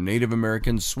River, or Native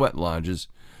American sweat lodges.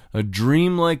 A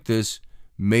dream like this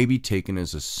may be taken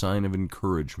as a sign of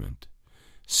encouragement.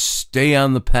 Stay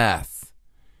on the path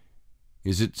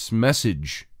is its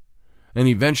message. And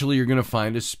eventually you're going to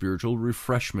find a spiritual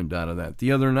refreshment out of that.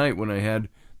 The other night when I had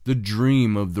the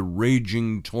dream of the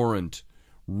raging torrent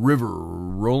river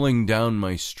rolling down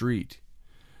my street,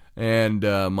 and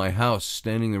my house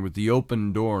standing there with the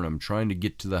open door, and I'm trying to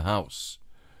get to the house.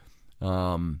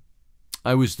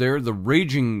 I was there, the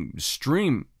raging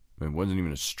stream, it wasn't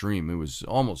even a stream, it was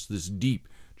almost this deep,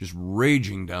 just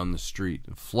raging down the street,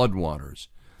 the floodwaters,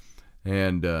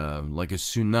 and like a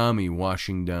tsunami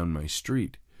washing down my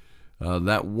street.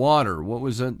 That water, what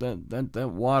was that? That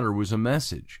water was a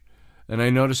message. And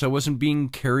I noticed I wasn't being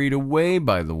carried away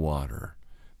by the water,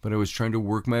 but I was trying to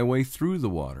work my way through the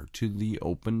water to the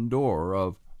open door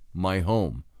of my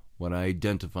home, what I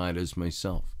identified as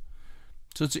myself.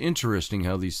 So it's interesting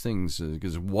how these things,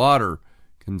 because water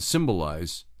can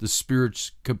symbolize the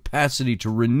Spirit's capacity to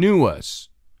renew us,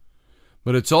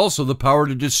 but it's also the power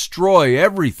to destroy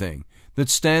everything that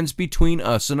stands between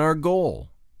us and our goal.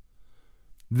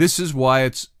 This is why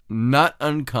it's not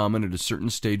uncommon at a certain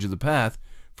stage of the path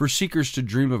for seekers to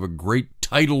dream of a great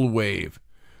tidal wave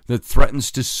that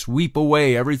threatens to sweep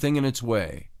away everything in its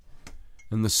way.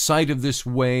 And the sight of this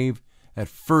wave at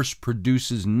first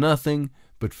produces nothing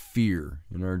but fear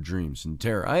in our dreams and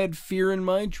terror. I had fear in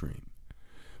my dream.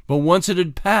 But once it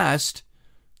had passed,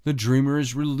 the dreamer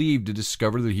is relieved to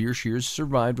discover that he or she has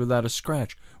survived without a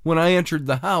scratch. When I entered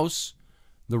the house,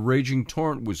 the raging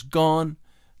torrent was gone,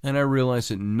 and I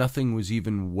realized that nothing was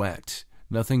even wet.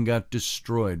 Nothing got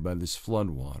destroyed by this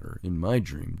floodwater in my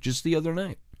dream just the other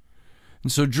night.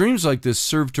 And so dreams like this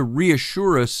serve to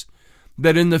reassure us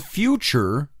that in the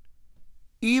future,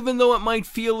 even though it might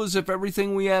feel as if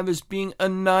everything we have is being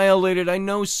annihilated, I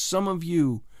know some of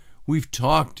you, we've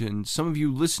talked, and some of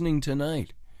you listening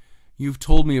tonight, you've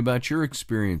told me about your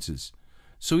experiences.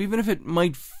 So even if it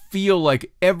might feel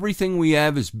like everything we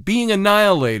have is being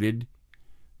annihilated,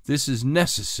 this is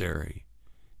necessary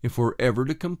if we're ever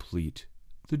to complete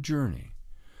the journey.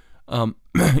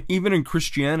 Even in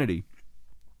Christianity,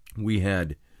 we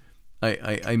had,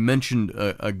 I mentioned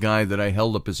a guy that I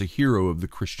held up as a hero of the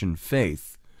Christian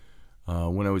faith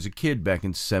when I was a kid back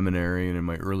in seminary and in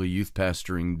my early youth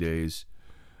pastoring days.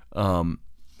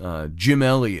 Jim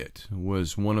Elliot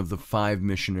was one of the 5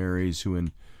 missionaries who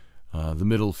in the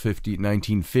middle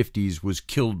 1950s was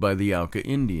killed by the Auca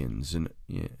Indians, and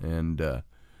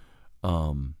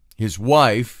his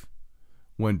wife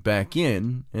went back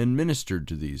in and ministered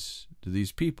to these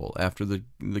people after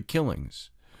the killings.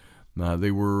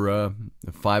 They were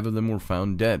 5 of them were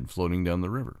found dead floating down the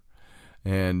river,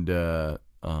 and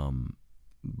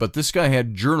but this guy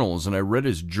had journals, and I read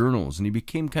his journals, and he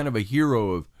became kind of a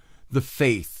hero of the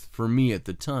faith for me at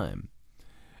the time.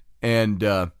 And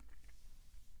I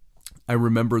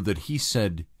remember that he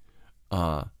said,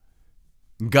 God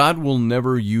will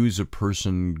never use a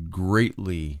person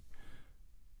greatly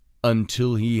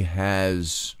until he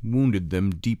has wounded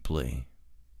them deeply.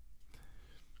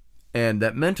 And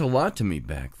that meant a lot to me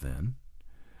back then.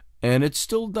 And it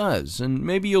still does. And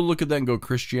maybe you'll look at that and go,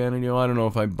 Christianity, I don't know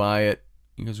if I buy it,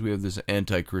 because we have this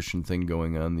anti-Christian thing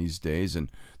going on these days.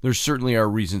 And there certainly are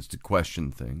reasons to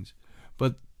question things.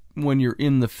 But when you're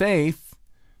in the faith,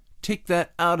 take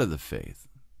that out of the faith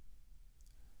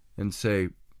and say,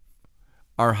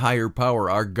 our higher power,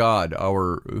 our God,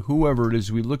 our whoever it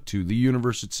is we look to, the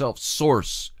universe itself,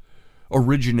 source,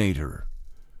 originator,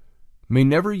 may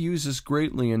never use us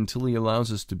greatly until he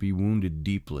allows us to be wounded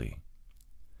deeply.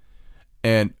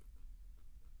 And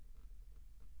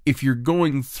if you're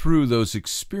going through those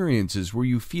experiences where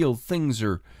you feel things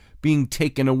are being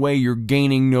taken away, you're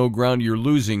gaining no ground, you're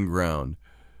losing ground,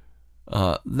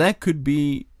 that could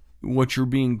be what you're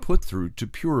being put through to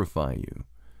purify you,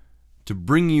 to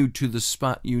bring you to the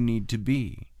spot you need to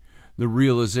be, the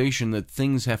realization that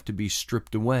things have to be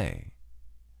stripped away.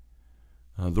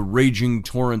 The raging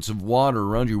torrents of water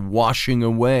around you, washing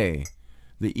away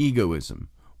the egoism,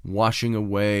 washing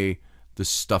away the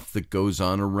stuff that goes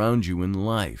on around you in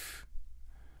life,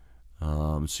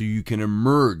 so you can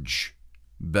emerge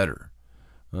better.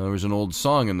 There was an old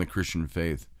song in the Christian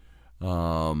faith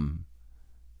that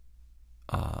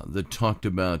talked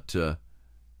about the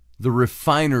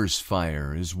refiner's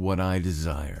fire is what I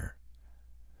desire,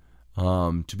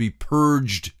 to be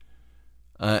purged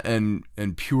and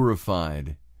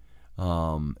purified,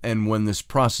 and when this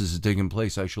process has taken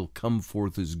place, I shall come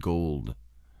forth as gold.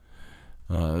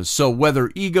 So whether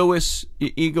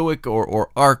egoic or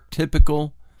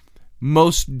archetypical,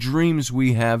 most dreams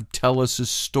we have tell us a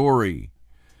story.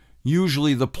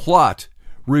 Usually the plot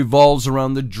revolves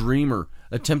around the dreamer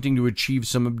attempting to achieve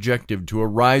some objective, to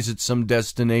arise at some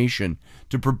destination,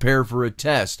 to prepare for a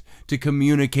test, to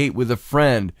communicate with a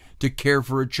friend, to care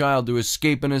for a child, to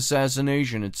escape an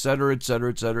assassination, etc.,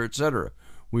 etc., etc., etc.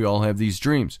 We all have these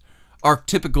dreams.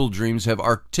 Archetypical dreams have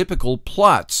archetypical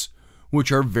plots, which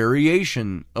are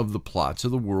variation of the plots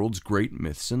of the world's great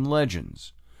myths and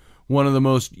legends. One of the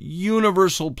most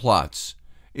universal plots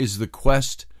is the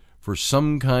quest for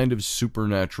some kind of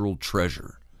supernatural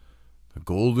treasure. The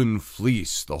golden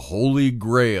fleece, the holy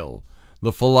grail,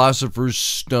 the philosopher's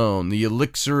stone, the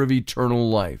elixir of eternal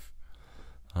life,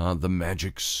 the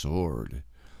magic sword,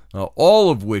 all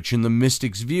of which in the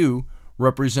mystic's view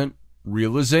represent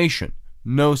realization,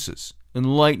 gnosis,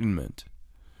 enlightenment.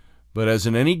 But as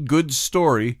in any good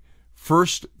story,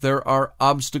 first there are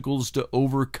obstacles to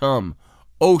overcome,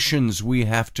 oceans we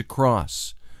have to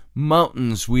cross,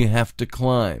 mountains we have to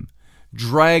climb,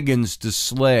 dragons to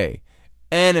slay,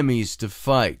 enemies to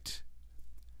fight,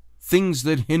 things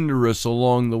that hinder us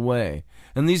along the way.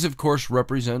 And these, of course,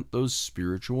 represent those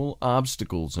spiritual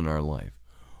obstacles in our life.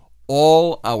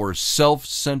 All our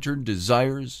self-centered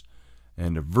desires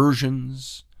and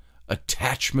aversions,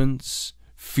 attachments,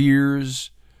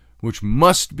 fears, which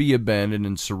must be abandoned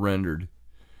and surrendered.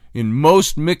 In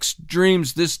most mixed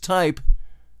dreams this type,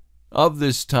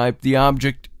 the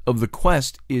object of the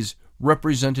quest is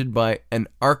represented by an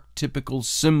archetypical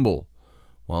symbol,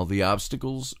 while the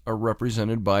obstacles are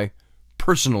represented by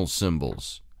personal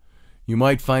symbols. You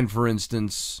might find, for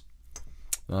instance,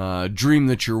 a dream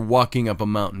that you're walking up a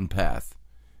mountain path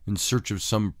in search of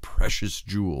some precious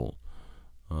jewel,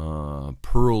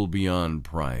 pearl beyond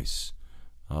price,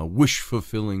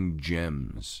 wish-fulfilling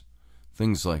gems,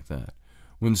 things like that.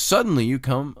 when suddenly you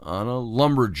come on a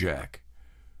lumberjack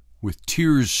with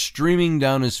tears streaming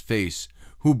down his face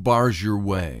who bars your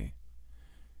way.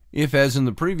 If, as in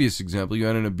the previous example, you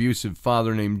had an abusive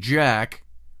father named Jack,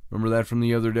 remember that from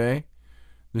the other day?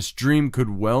 This dream could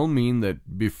well mean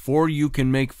that before you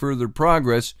can make further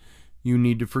progress, you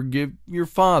need to forgive your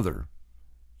father.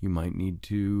 You might need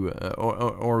to,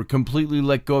 or completely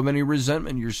let go of any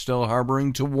resentment you're still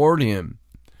harboring toward him.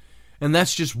 And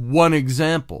that's just one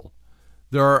example.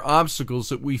 There are obstacles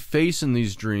that we face in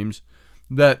these dreams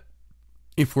that,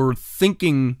 if we're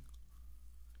thinking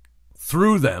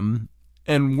through them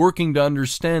and working to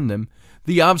understand them,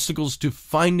 the obstacles to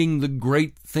finding the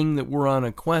great thing that we're on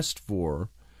a quest for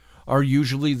are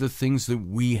usually the things that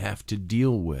we have to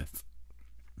deal with.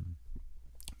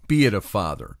 Be it a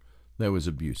father that was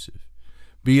abusive.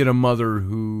 Be it a mother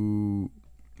who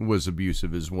was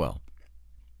abusive as well.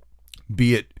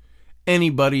 Be it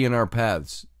anybody in our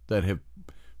paths that have,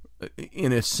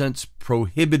 in a sense,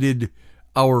 prohibited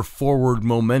our forward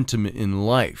momentum in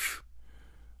life.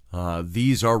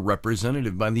 These are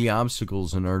representative by the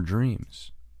obstacles in our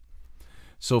dreams.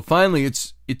 So finally,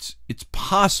 it's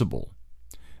possible,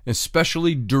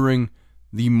 especially during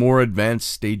the more advanced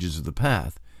stages of the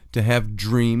path, to have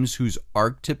dreams whose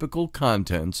archetypical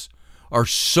contents are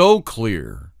so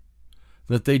clear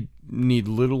that they need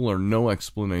little or no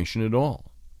explanation at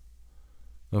all.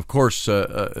 Of course,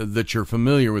 that you're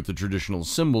familiar with the traditional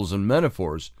symbols and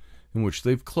metaphors in which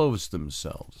they've clothed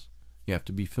themselves. You have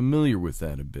to be familiar with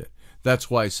that a bit. That's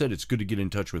why I said it's good to get in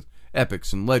touch with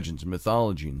epics and legends and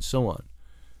mythology and so on.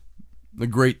 The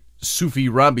great Sufi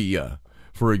Rabia,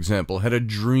 for example, had a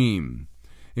dream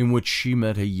in which she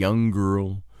met a young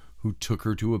girl who took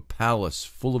her to a palace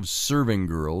full of serving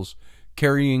girls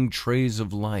carrying trays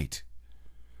of light.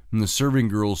 And the serving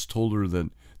girls told her that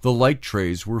the light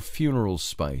trays were funeral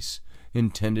spice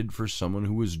intended for someone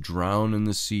who was drowned in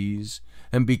the seas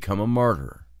and become a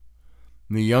martyr.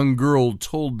 And the young girl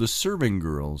told the serving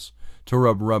girls to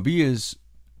rub Rabias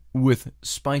with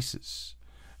spices,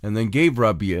 and then gave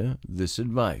Rabia this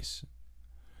advice: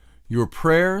 your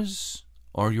prayers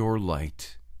are your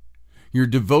light. Your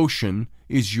devotion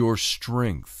is your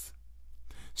strength.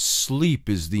 Sleep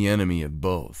is the enemy of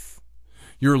both.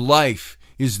 Your life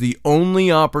is the only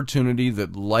opportunity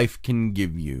that life can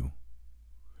give you.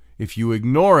 If you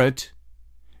ignore it,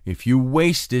 if you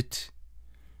waste it,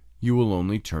 you will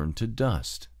only turn to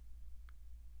dust.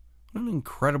 What an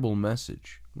incredible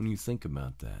message when you think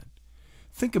about that.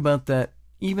 Think about that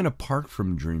even apart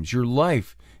from dreams. Your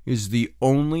life is the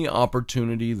only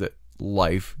opportunity that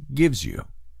life gives you.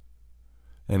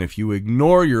 And if you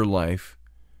ignore your life,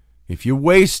 if you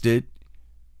waste it,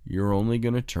 you're only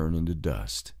going to turn into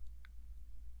dust.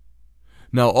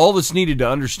 Now, all that's needed to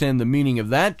understand the meaning of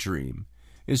that dream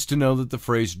is to know that the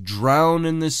phrase drown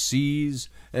in the seas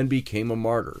and became a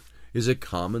martyr is a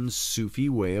common Sufi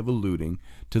way of alluding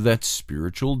to that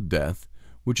spiritual death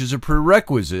which is a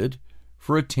prerequisite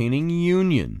for attaining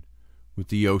union with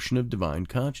the ocean of divine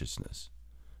consciousness.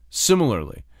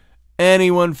 Similarly,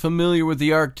 anyone familiar with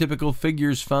the archetypical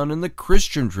figures found in the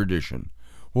Christian tradition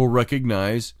will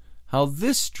recognize how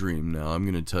this dream now I'm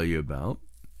going to tell you about,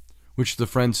 which the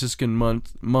Franciscan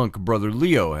monk Brother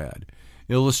Leo had,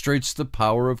 illustrates the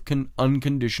power of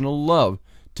unconditional love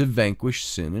to vanquish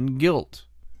sin and guilt.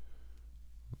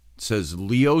 It says,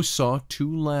 Leo saw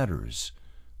two ladders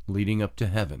leading up to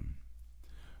heaven.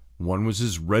 One was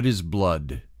as red as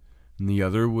blood, and the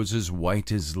other was as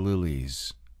white as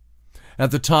lilies.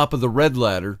 At the top of the red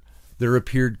ladder there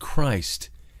appeared Christ,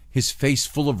 his face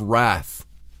full of wrath.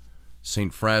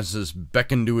 St. Francis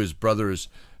beckoned to his brothers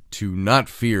to not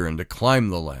fear and to climb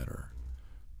the ladder.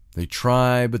 They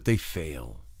try, but they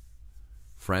fail.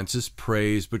 Francis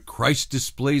prays, but Christ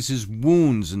displays his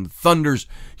wounds and thunders,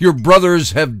 "Your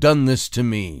brothers have done this to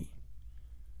me."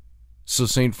 So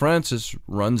St. Francis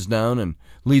runs down and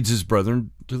leads his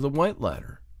brethren to the white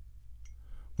ladder,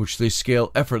 which they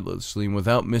scale effortlessly and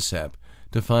without mishap,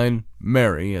 to find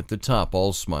Mary at the top,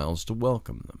 all smiles to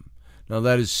welcome them. Now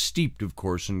that is steeped, of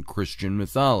course, in Christian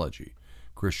mythology,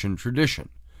 Christian tradition.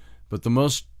 But the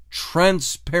most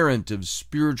transparent of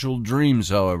spiritual dreams,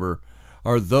 however,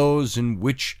 are those in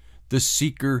which the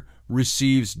seeker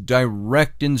receives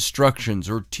direct instructions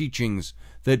or teachings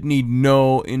that need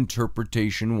no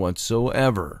interpretation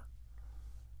whatsoever.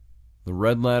 The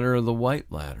red ladder or the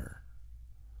white ladder.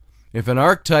 If an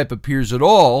archetype appears at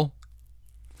all,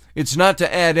 it's not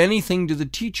to add anything to the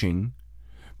teaching,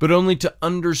 but only to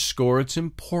underscore its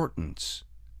importance.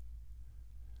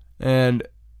 And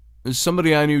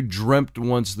somebody I knew dreamt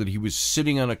once that he was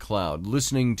sitting on a cloud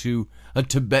listening to a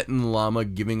Tibetan Lama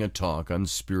giving a talk on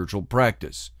spiritual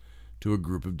practice to a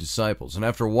group of disciples. And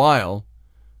after a while,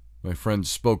 my friend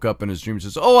spoke up in his dream and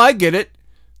says, "Oh, I get it.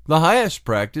 The highest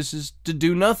practice is to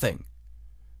do nothing."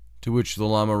 To which the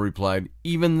Lama replied,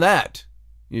 "Even that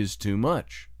is too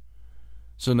much."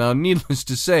 So now, needless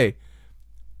to say,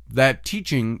 that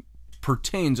teaching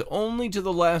pertains only to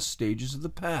the last stages of the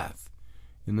path.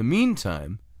 In the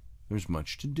meantime, there's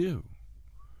much to do.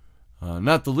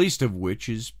 Not the least of which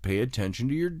is pay attention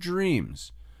to your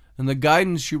dreams and the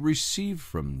guidance you receive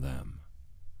from them.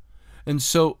 And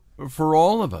so, for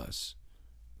all of us,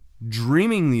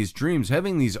 dreaming these dreams,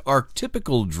 having these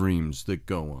archetypical dreams that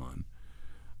go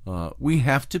on, we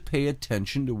have to pay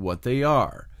attention to what they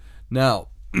are. Now,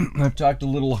 I've talked a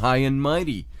little high and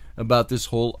mighty about this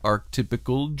whole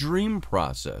archetypical dream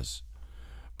process,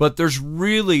 but there's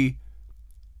really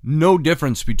no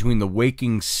difference between the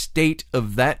waking state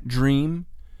of that dream,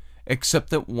 except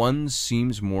that one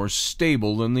seems more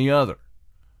stable than the other.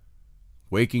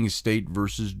 Waking state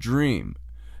versus dream.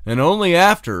 And only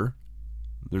after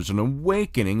there's an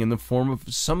awakening in the form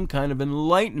of some kind of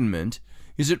enlightenment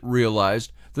is it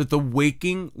realized that the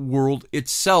waking world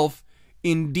itself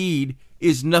indeed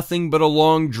is nothing but a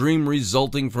long dream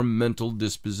resulting from mental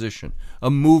disposition, a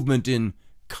movement in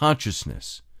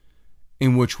consciousness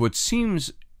in which what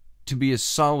seems to be a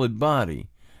solid body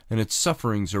and its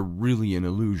sufferings are really an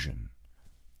illusion.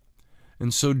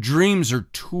 And so dreams are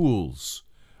tools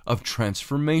of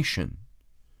transformation.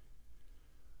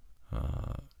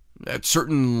 At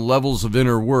certain levels of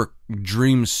inner work,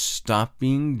 dreams stop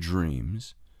being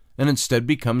dreams and instead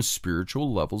become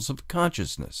spiritual levels of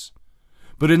consciousness.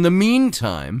 But in the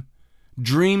meantime,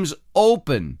 dreams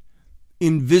open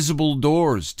invisible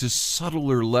doors to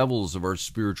subtler levels of our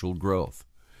spiritual growth,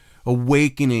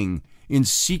 awakening in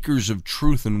seekers of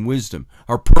truth and wisdom,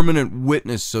 our permanent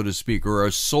witness, so to speak, or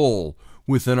our soul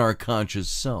within our conscious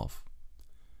self.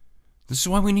 This is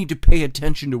why we need to pay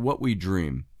attention to what we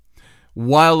dream,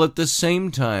 while at the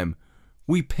same time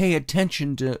we pay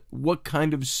attention to what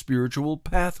kind of spiritual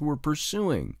path we're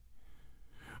pursuing.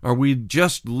 Are we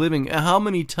just living? How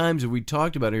many times have we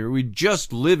talked about it? Are we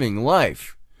just living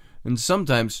life? And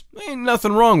sometimes, ain't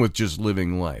nothing wrong with just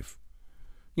living life.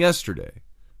 Yesterday,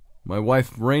 my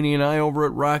wife Rainey and I over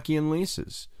at Rocky and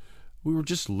Lisa's, we were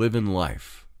just living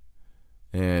life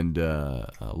and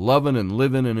loving and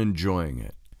living and enjoying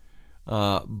it.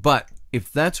 But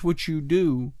if that's what you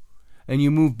do, and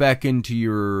you move back into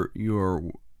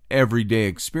your everyday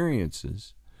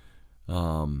experiences,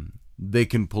 they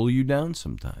can pull you down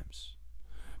sometimes.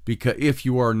 Because if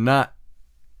you are not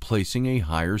placing a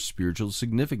higher spiritual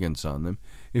significance on them,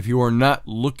 if you are not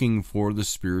looking for the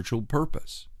spiritual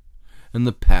purpose and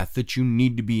the path that you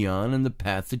need to be on and the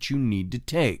path that you need to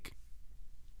take.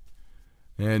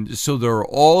 And so there are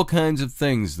all kinds of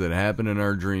things that happen in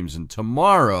our dreams. And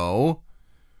tomorrow,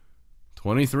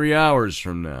 23 hours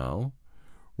from now,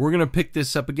 we're going to pick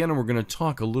this up again and we're going to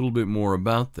talk a little bit more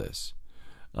about this.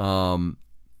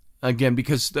 Again,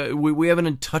 because we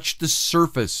haven't touched the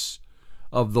surface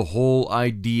of the whole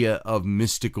idea of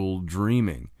mystical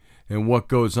dreaming and what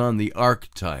goes on, the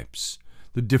archetypes,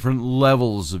 the different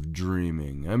levels of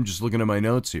dreaming. I'm just looking at my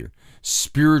notes here.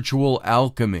 Spiritual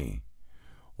alchemy.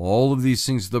 All of these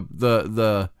things,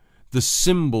 the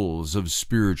symbols of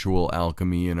spiritual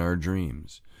alchemy in our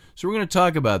dreams. So we're going to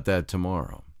talk about that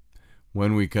tomorrow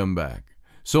when we come back.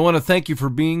 So I want to thank you for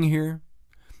being here.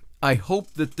 I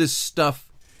hope that this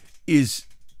stuff is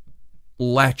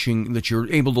latching, that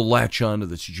you're able to latch onto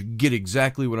this, that you get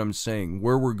exactly what I'm saying,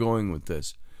 where we're going with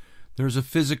this. There's a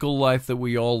physical life that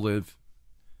we all live,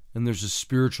 and there's a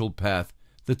spiritual path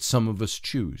that some of us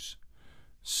choose.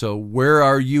 So where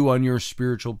are you on your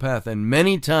spiritual path? And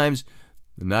many times,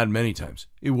 not many times,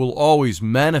 it will always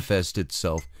manifest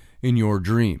itself in your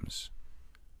dreams.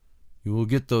 You will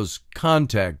get those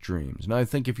contact dreams. And I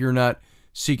think if you're not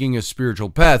seeking a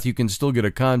spiritual path, you can still get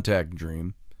a contact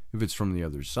dream if it's from the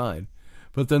other side.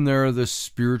 But then there are the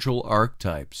spiritual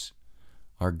archetypes,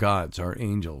 our gods, our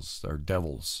angels, our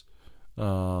devils.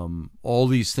 All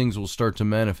these things will start to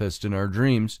manifest in our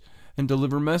dreams and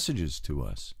deliver messages to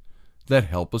us that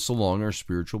help us along our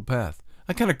spiritual path.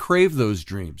 I kind of crave those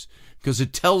dreams because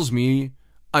it tells me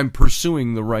I'm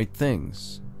pursuing the right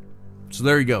things. So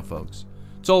there you go, folks.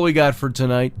 That's all we got for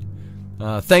tonight.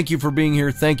 Thank you for being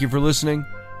here. Thank you for listening.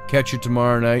 Catch you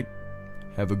tomorrow night.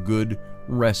 Have a good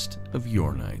rest of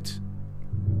your night.